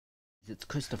it's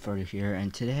Christopher here,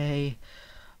 and today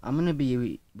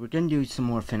we're gonna do some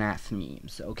more FNAF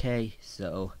memes, okay?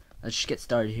 So let's just get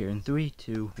started here in 3,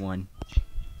 2, 1.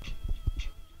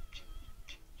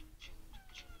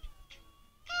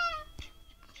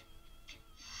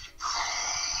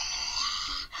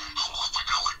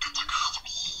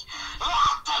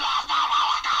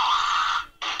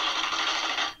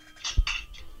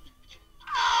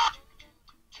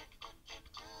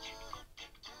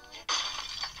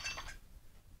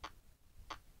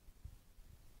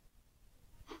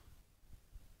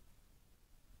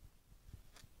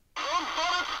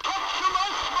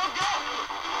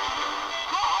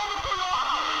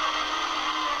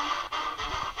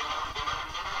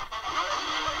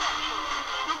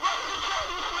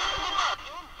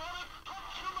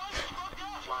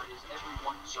 Why is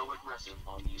everyone so aggressive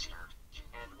on Easter?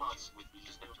 And what's with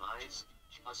these new guys?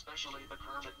 Especially the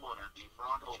Kermit wannabe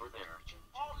frog over there.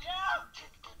 Oh yeah!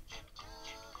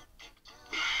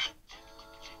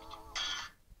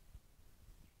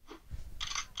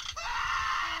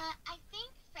 I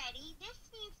think, Freddy, this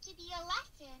needs to be a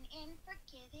lesson in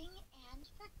forgiving and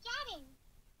forgetting.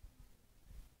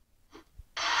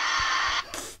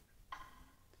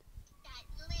 That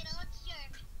little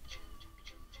jerk.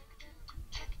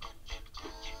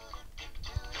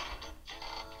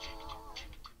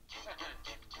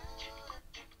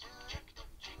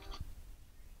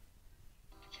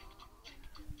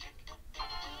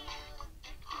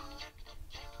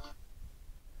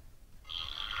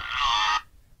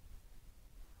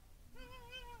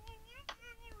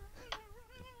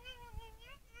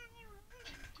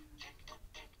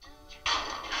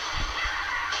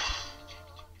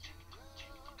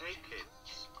 Hey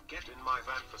kids, get in my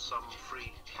van for some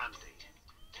free candy.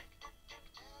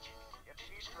 It's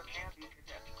Easter candy,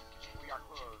 cadet. We are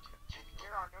closed.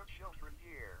 There are no children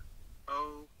here.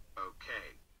 Oh,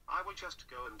 okay. I will just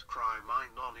go and cry my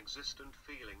non-existent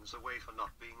feelings away for not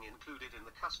being included in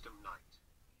the custom night.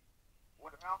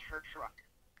 What about her truck?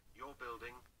 Your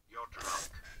building, your truck.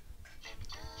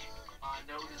 I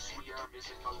notice we are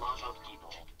missing a lot of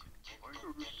people. I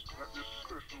noticed that this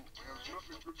special has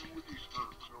nothing to do with Easter,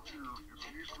 so here is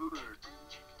an Easter egg.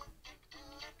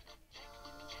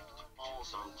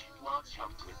 Also, what's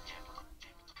up with him?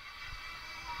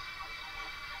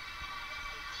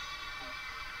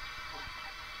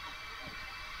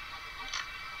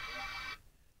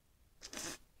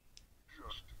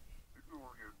 Just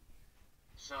ignore him.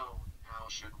 So, how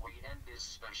should we end this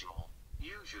special?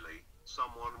 Usually,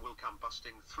 someone will come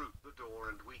busting through the door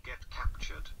and we get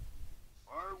captured.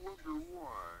 I wonder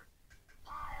why.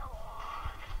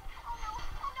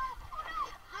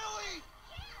 Really?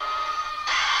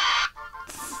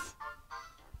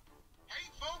 Hey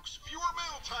folks, viewer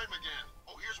mail time again.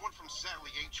 Oh, here's one from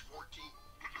Sally H14.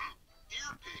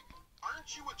 Dear Pig,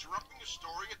 aren't you interrupting the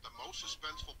story at the most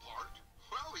suspenseful part?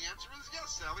 Well, the answer is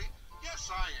yes, Sally. Yes,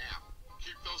 I am.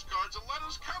 Keep those cards and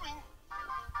letters coming.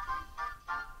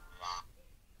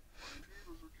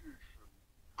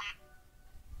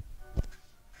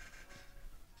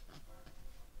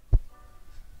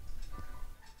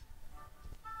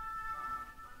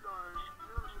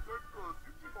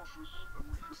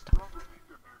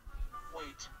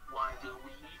 Wait, why do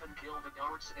we even kill the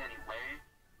guards anyway?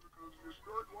 Because this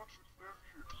guard wants its damn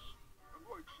chips and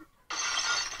likes it.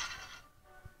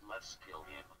 Let's kill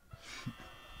him.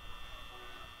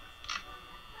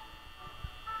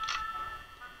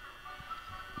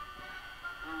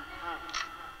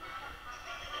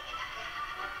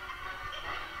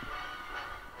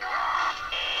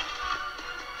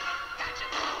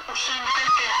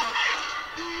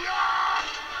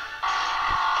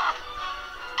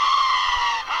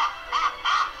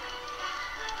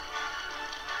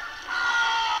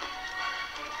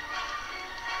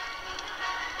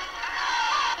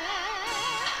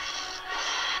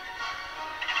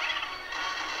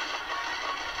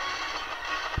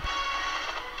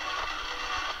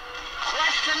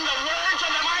 Question the words of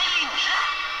the mighty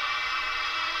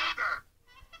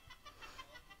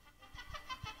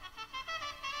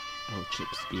Oh,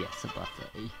 chips BS a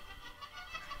buffet.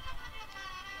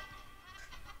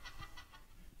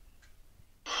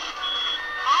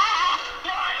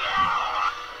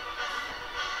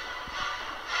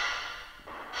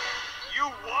 You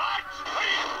what?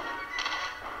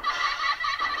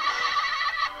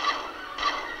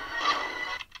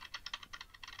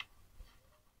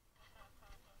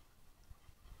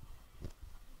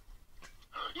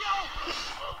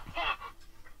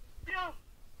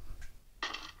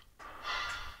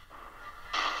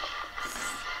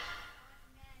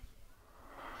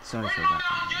 Sorry for that.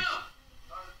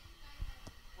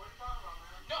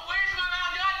 No, where's my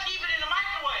Mountain Dew? I keep it in the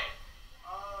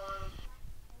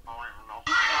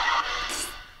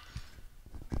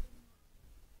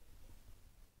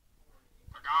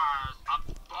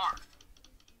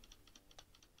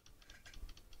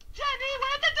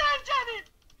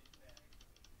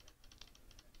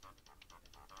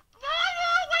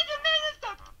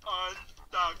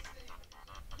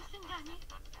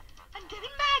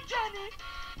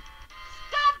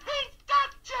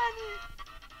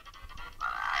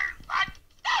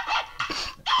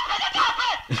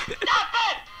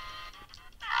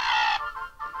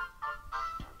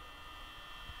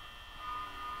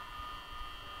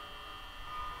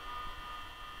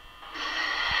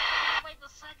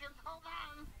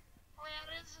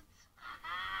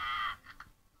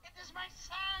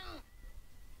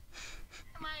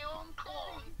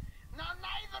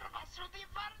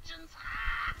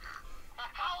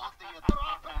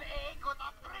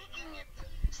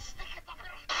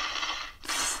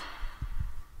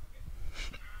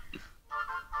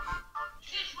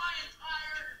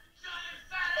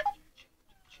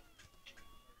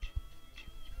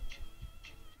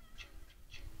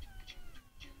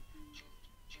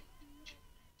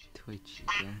toy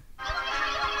chica.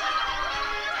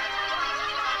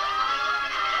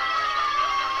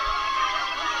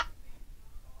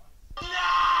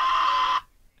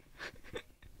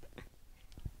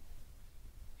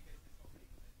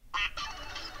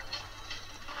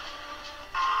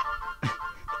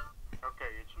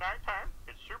 Okay, it's nighttime,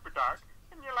 it's super dark,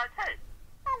 and you're like, hey,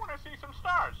 I want to see some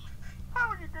stars. How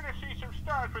are you going to see some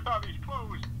stars with all these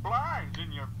closed blinds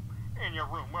in your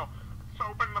room? Well, let's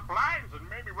open the blinds and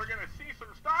maybe we're going to see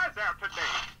some stars out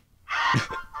today.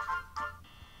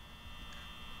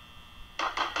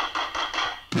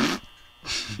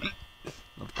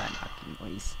 Love that knocking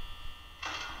noise.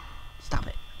 Stop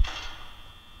it.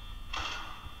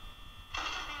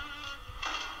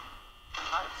 I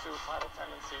have suicidal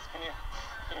tendencies. Can you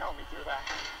help me through that?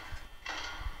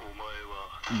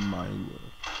 My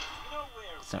love.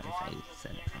 Sorry if I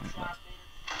said it wrong, but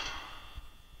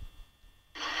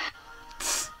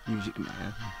music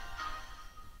man.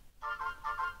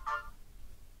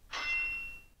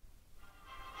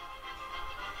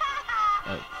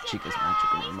 Oh, Chica's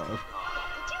magical in love.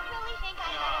 Did you really think I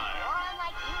let a moron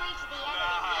like you reach the end of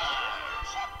the game?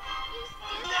 Shit, you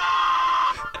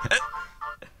stupid.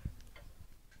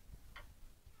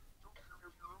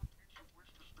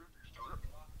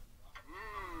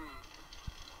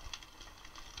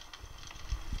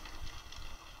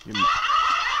 You're ma-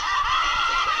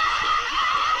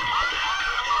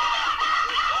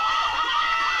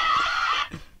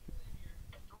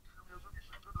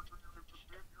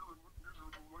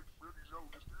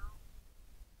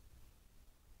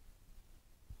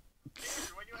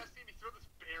 When you want to see me throw this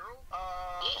barrel?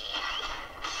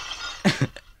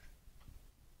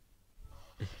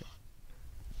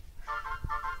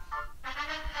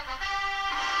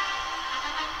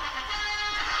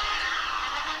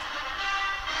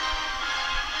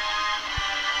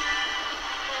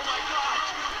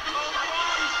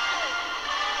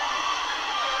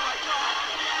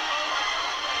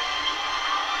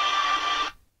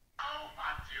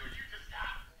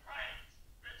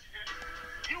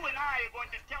 You and I are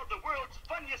going to tell the world's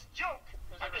funniest joke.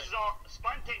 This is all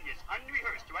spontaneous,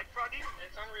 unrehearsed, right, Froggy?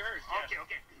 It's unrehearsed, yes.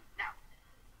 Okay. Now,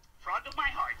 frog of my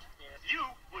heart, you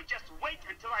will just wait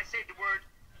until I say the word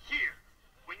here.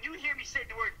 When you hear me say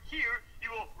the word here,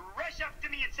 you will rush up to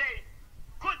me and say,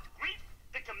 good grief,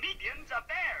 the comedian's a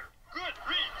bear. Good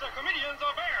grief, the comedian's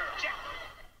a bear. Check.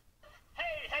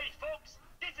 Hey, folks,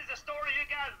 this is a story you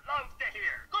guys love to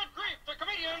hear. Good grief, the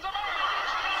comedian's a bear.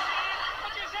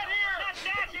 What you said here? Not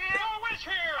that here. No, which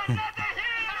here? Another here.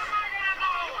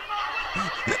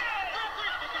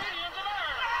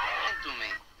 To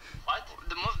me. What?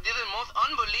 These are the most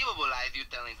unbelievable lies you're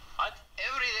telling. What?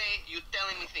 Every day you're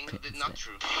telling me things that are not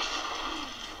true.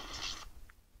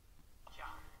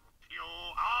 You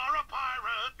are a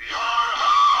pirate.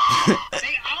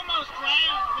 They almost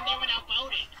drowned when they went out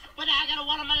boating, but I gotta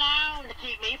want them alone to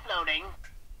keep me floating.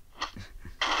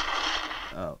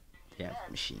 Oh, yeah,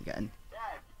 machine gun.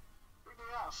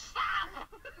 Stop!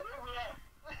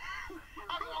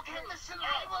 Okay, listen,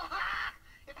 I will.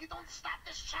 If you don't stop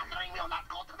this chattering, we'll not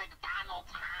go to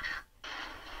McDonald's.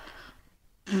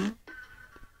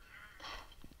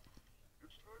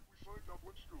 It's time we find out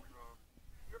what's going on.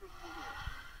 Get us the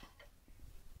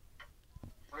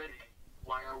Freddy,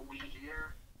 why are we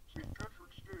here? St.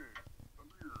 Patrick's Day. I'm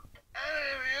here. And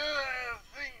if you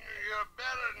think you're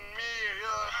better than me,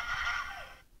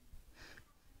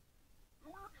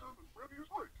 Welcome, and Freddy is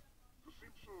right. The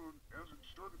theme song hasn't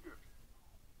started yet.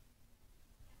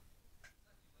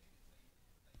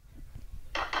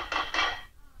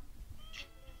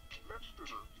 Let's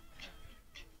dinner.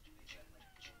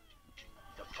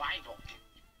 The Bible.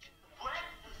 What?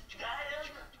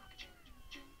 Diane?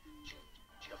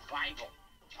 The Bible.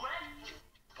 What?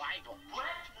 Bible.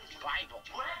 What? Bible.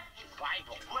 What?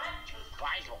 Bible. What?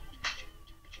 Bible.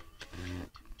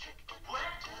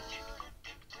 What?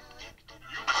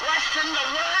 Question the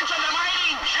words of the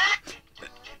mighty cat!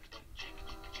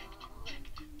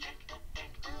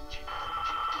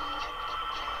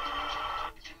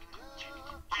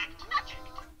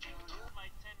 My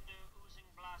tender, oozing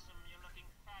blossom, you're looking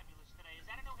fabulous today. Is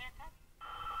that a new haircut?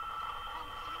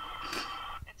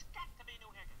 It's got to be a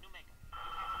new haircut, new makeup.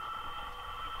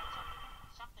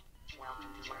 Something.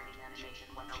 Welcome to Learning Animation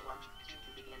 101. To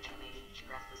begin animating,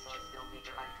 press the source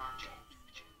filmmaker icon.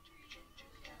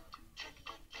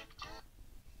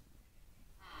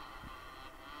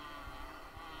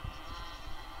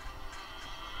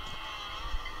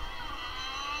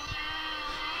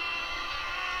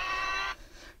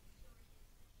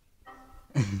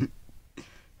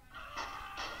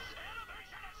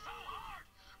 Animation is so hard!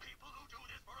 People who do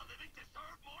this for a living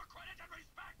deserve more credit and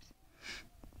respect!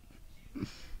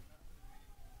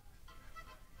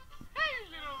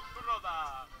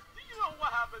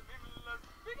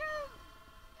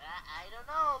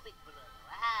 don't know, big brother.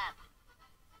 What happened?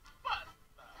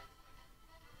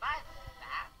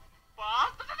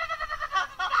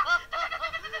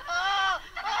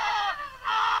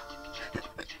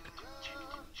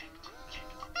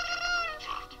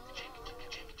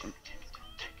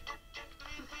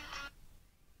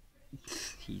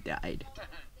 He died.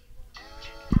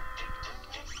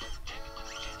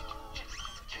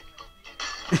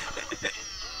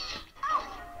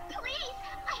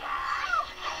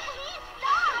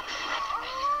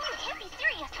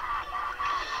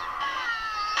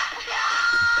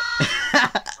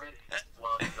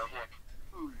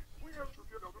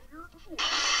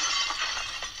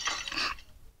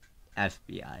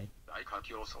 FBI.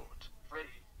 Freddy,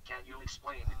 can you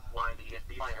explain why the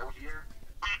FBI are here?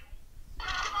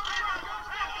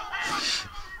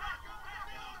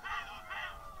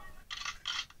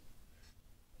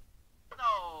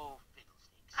 No,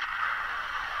 fiddlesticks.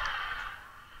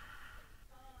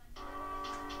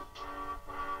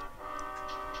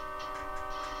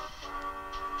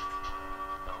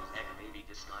 Those ex-Navy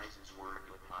disguises were a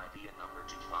good idea number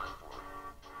 254.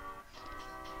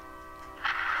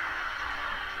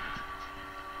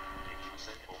 If you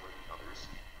send over the others,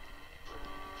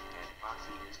 and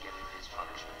Foxy is getting his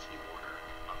punishments in order,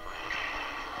 all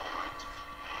right.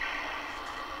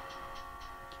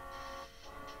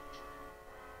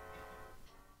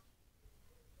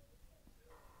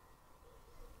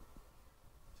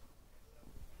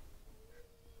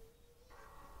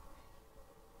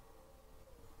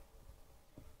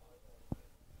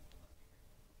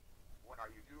 What are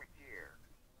you doing here?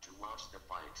 To watch the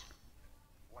fight.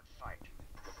 What fight?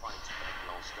 The fight that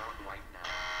will start right now.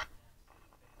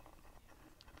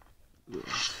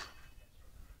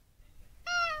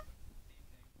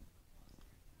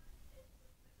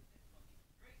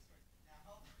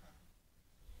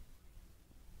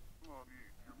 Mommy,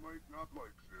 you might not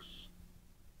like this.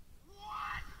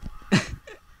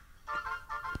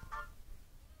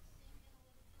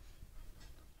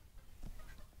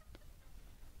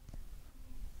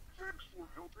 Thanks for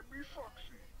helping me,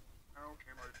 Foxy. How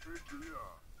can I thank you?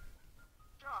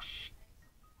 Josh!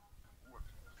 What?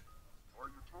 Are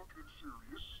you talking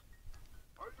serious?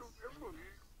 I don't have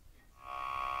money.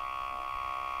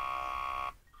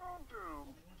 Calm down.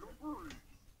 Don't worry.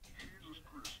 Jesus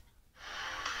Christ.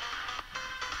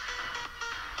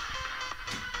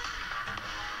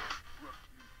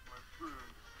 Rusty, my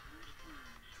friend,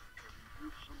 please, can you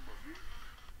give some money?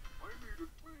 I need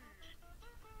it, please.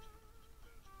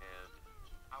 And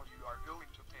how you are going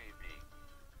to pay me?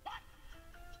 What?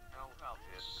 How about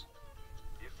this?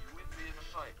 If you win me in a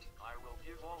fight, I will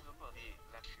give all the money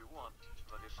that you want,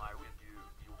 but if I win you,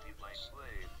 you'll be my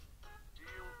slave.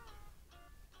 Deal?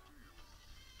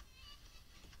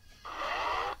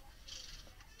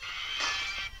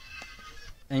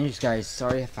 Anyways, guys,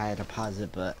 sorry if I had to pause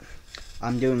it, but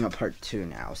I'm doing a part 2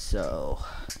 now, so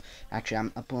actually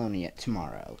I'm uploading it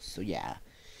tomorrow, so yeah.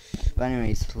 But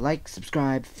anyways, like,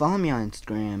 subscribe, follow me on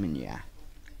Instagram, and yeah,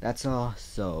 that's all.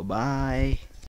 So bye.